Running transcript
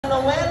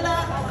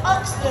Noela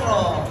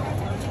Oxtero.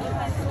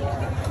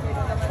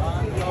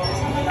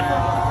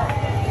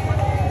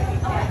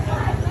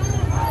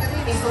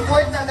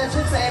 I-support na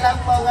siya sa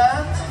ilang mga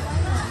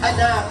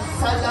anak.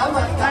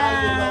 Salamat kayo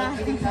mga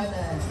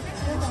kinikanan.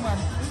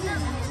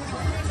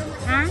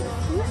 Huh?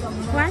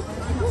 What?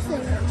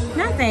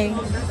 Nothing.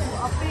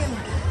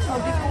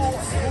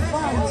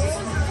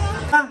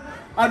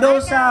 Ano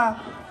sa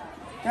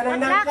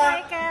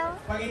kananaka? Michael.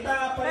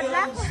 Pagita pa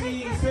rin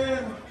si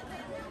Sir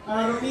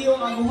Romeo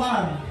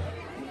Agujar.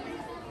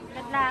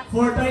 Good luck.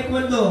 For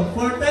Taekwondo,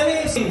 for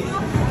tennis,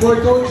 for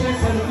coaches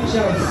and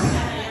officials.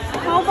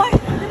 Oh boy.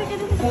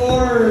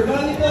 For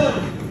volleyball.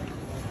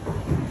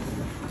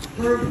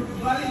 For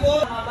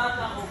volleyball. Mga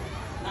bata ko,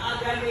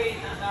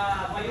 nakagaling,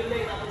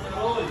 naka-violate ako sa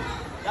role.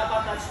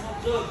 Dapat na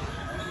sumudsod.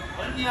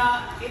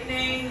 Kanya,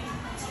 kining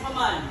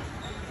sukaman.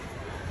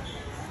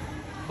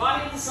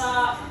 Baling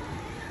sa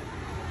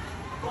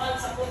kuwan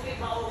sa puti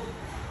pa o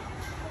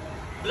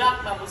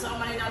black na, kung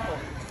saan manin ako.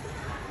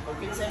 Pag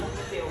pinsay mo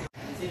puti o.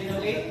 Sige na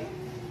ulit.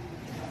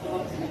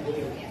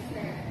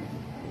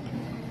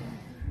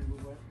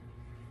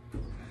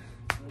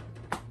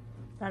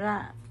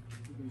 Para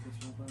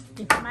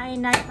if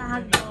may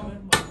naipahagong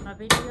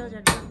mabidyo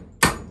dyan.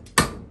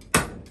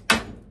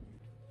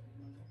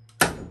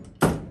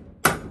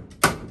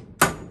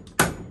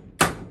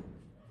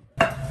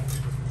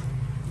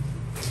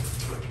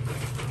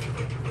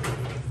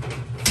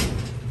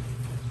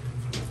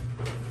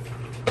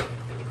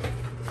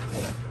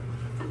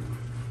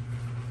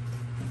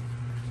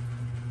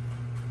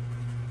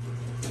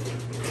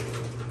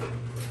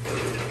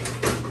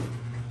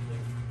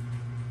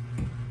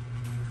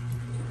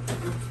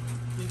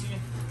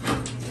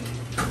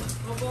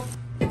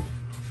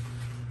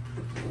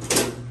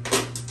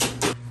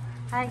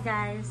 Hi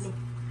guys.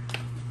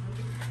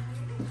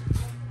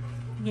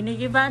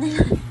 Ginigiba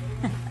nila.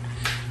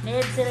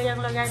 Need sila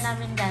yung lugar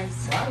namin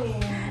guys.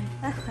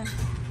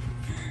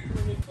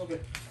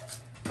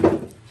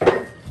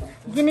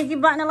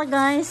 Ginigiba nila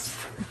guys.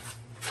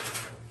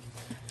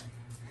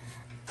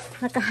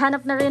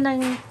 Nakahanap na rin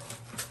ng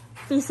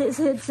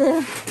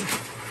pisi-sitsil.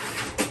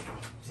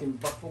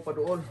 Simpak po pa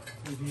doon.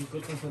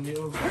 Maghihikot ang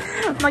sandiog.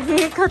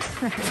 Maghihikot.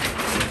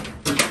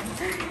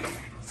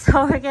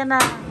 So we're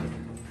gonna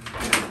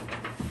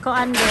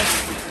kuan this.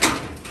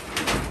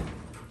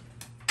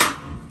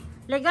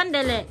 Legon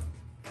dele.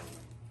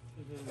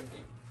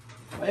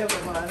 Ayaw,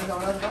 kung ano sa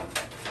oras ka?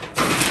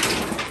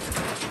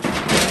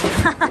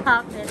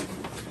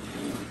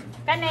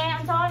 Kani,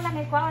 ang soon na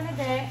may kuan na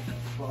de.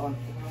 Kuhaan.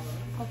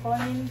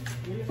 Kukunin.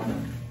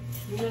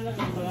 Hindi na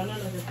kung pangalan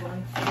na siya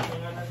kuhaan.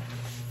 Pangalan.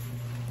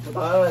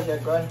 Pangalan na siya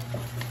kuhaan.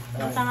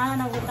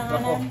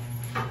 Butanganan.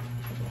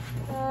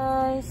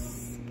 Guys,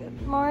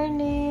 good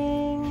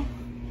morning.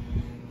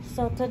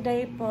 So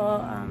today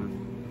po,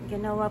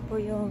 ginawa po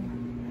yung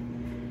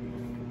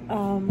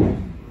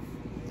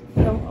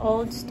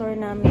old store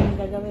namin.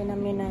 Gagawin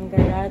namin ng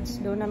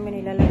garage. Doon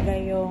namin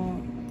ilalagay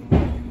yung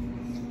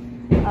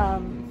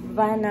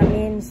van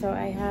namin. So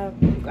I have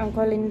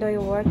Uncle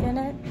Lindoy work in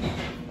it.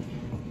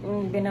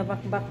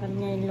 Binabakbakan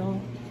niya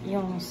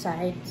yung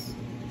sides.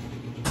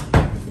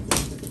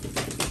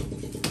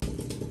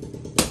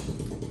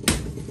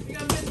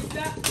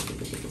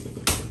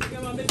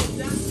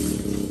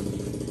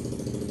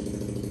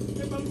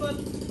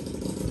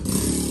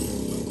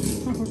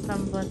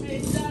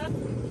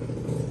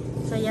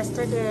 So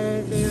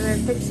yesterday they were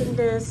fixing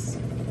this.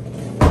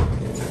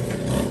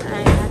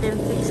 I had them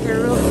fix the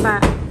roof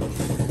back.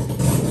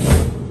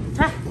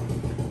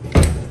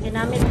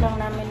 Ginamit lang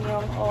namin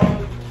yung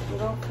old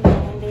roof na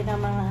hindi na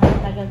mga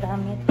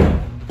nagagamit.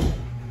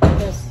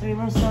 Because we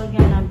were still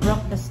gonna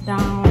break this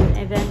down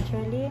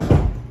eventually.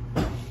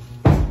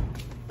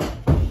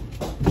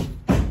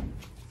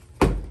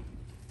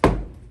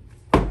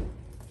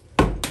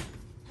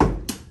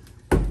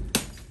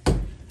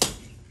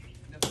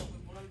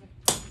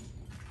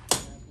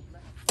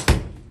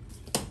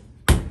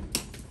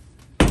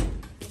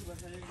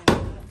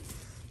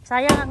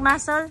 Sayang ang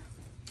muscle.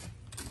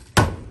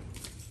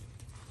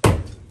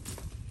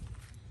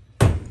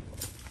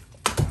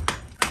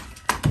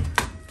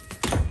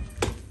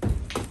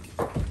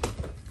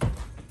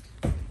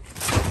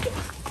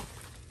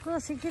 Oh,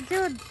 sige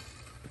dude.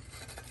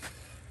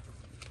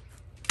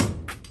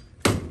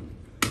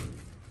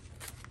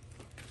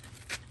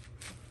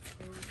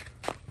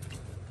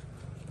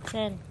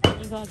 Sel,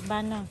 igo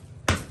agbano.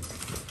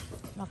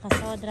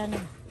 Makasodra na.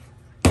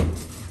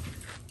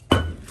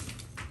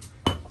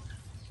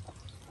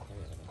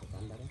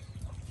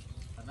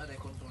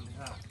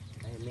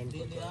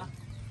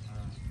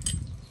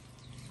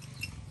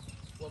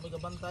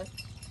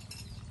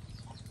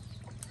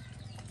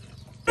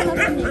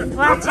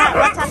 What's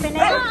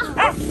happening?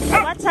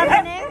 What's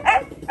happening?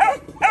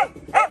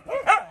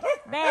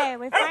 Babe,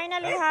 we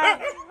finally have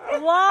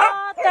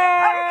water.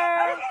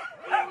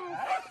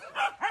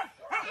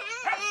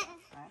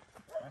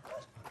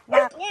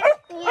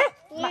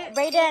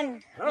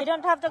 Brayden, you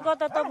don't have to go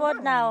to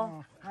Tobod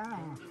now.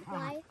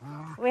 Why?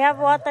 We have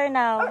water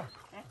now.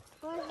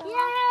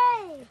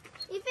 Yay!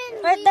 Even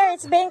Wait there,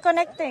 it's being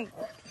connected.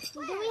 Do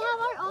we have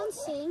our own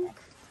sink?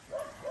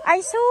 Ay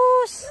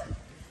sus!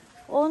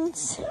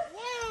 Uns.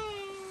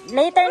 Yay!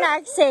 Later na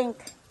ag-sync.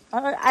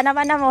 Ano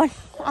man namon.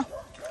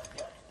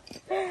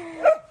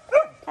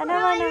 Ano Oh,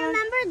 man I namon.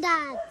 remember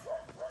that.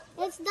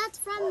 That's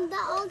from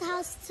the old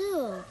house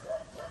too.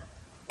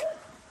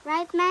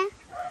 Right, man?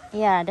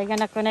 Yeah, they're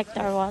gonna connect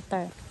our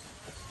water.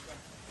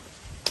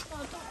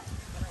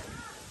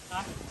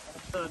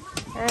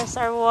 There's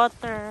our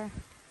water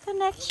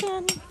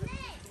connection.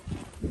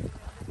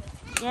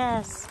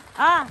 Yes.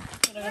 Ah,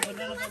 Where's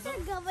the water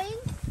going?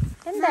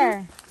 in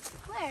there.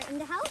 Where? In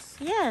the house?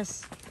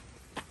 Yes.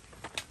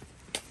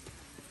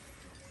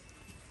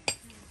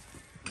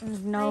 Are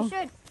No. you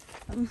sure?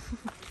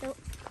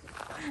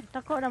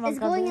 Tako naman It's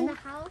ka. going in the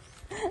house?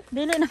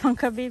 Dili naman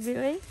ka, baby,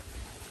 oy.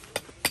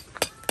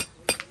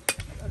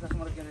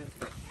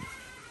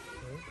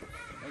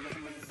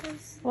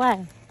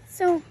 Why?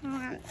 So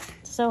hot.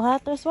 So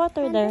hot. There's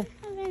water there.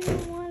 I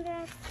don't want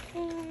that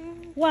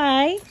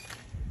Why?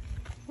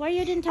 Why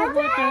you didn't have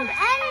water?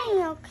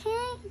 any,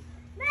 okay?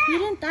 You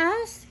didn't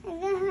ask? I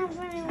don't have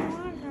any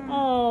water.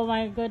 Oh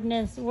my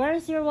goodness.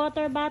 Where's your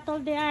water bottle,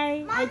 the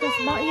I just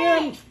bought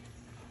you.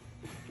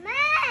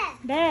 Man,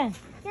 There.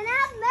 can I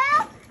have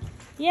milk?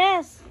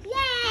 Yes.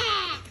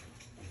 Yeah!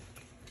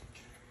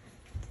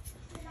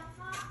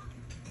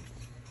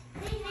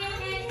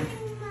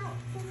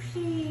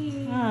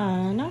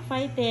 No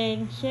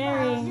fighting.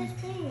 Sharing.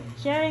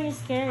 Sharing is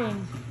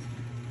caring.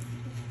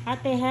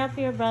 Ate, help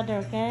your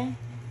brother, okay?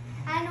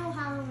 I know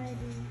how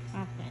already.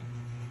 Okay.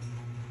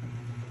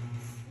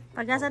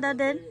 Pagkasa daw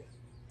din?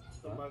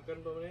 Tambakan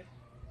pa man eh.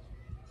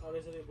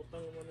 Alis sa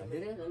ibutang mo na.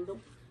 Dire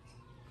nandong.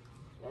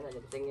 Yan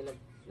aja tingin lang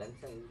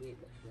lansang hindi.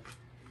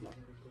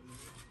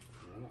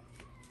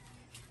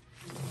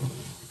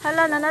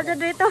 Hala, nanadyo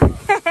dito.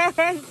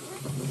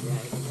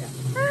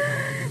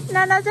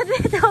 Nanadyo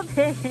dito,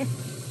 be.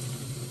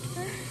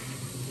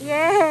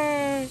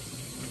 Yay!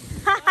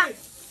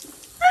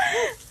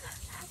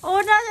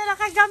 Una siya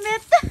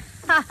nakagamit.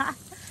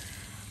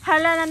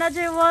 Hala,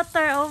 nanadyo yung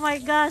water. Oh my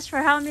gosh,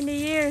 for how many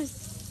years?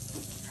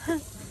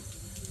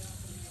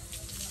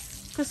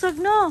 Kusog,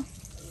 no?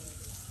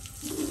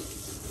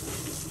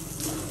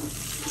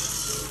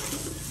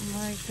 Oh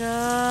my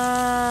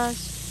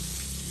gosh.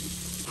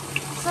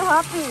 So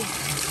happy.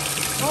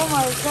 Oh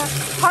my god.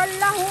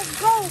 Hala,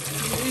 hugo.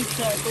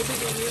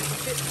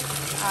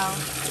 Ow.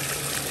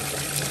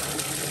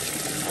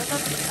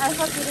 I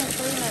thought you didn't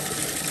clean it.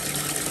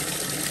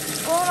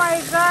 Oh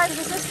my god,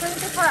 this is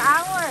 24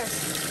 hours.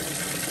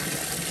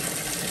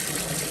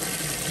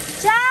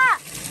 Cha!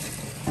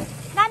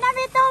 Nana,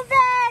 may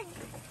tubig!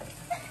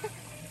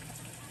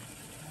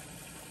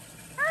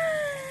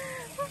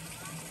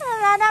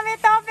 Nana, may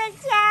tubig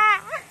siya!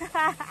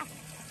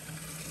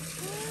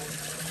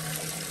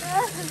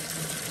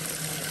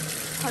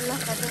 Hala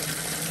ka doon.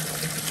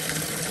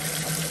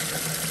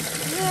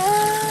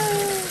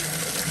 Yeah.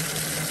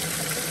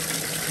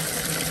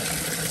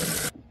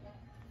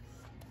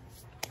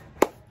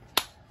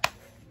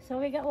 So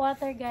we got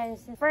water,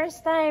 guys.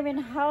 First time in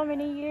how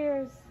many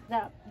years?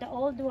 The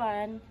old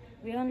one,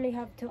 we only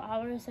have 2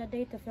 hours a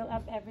day to fill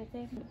up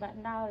everything. But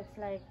now it's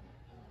like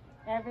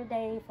every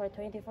day for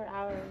 24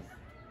 hours.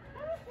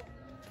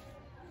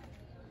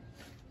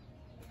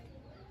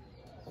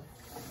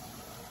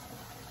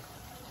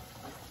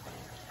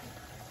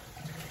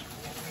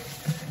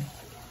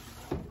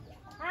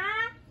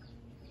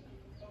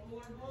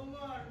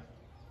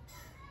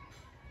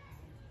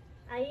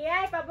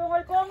 Ay,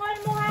 pabungol-kungol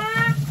mo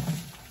ha!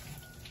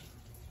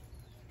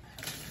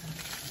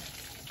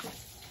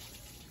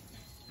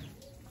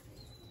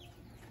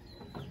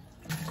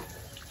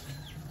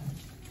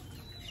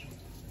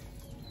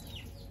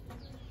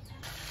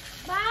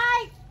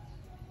 Mike!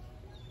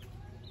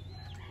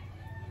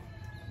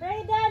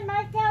 Brayden,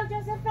 Michael,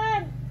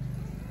 Josephine!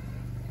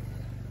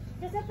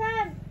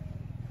 Josephine!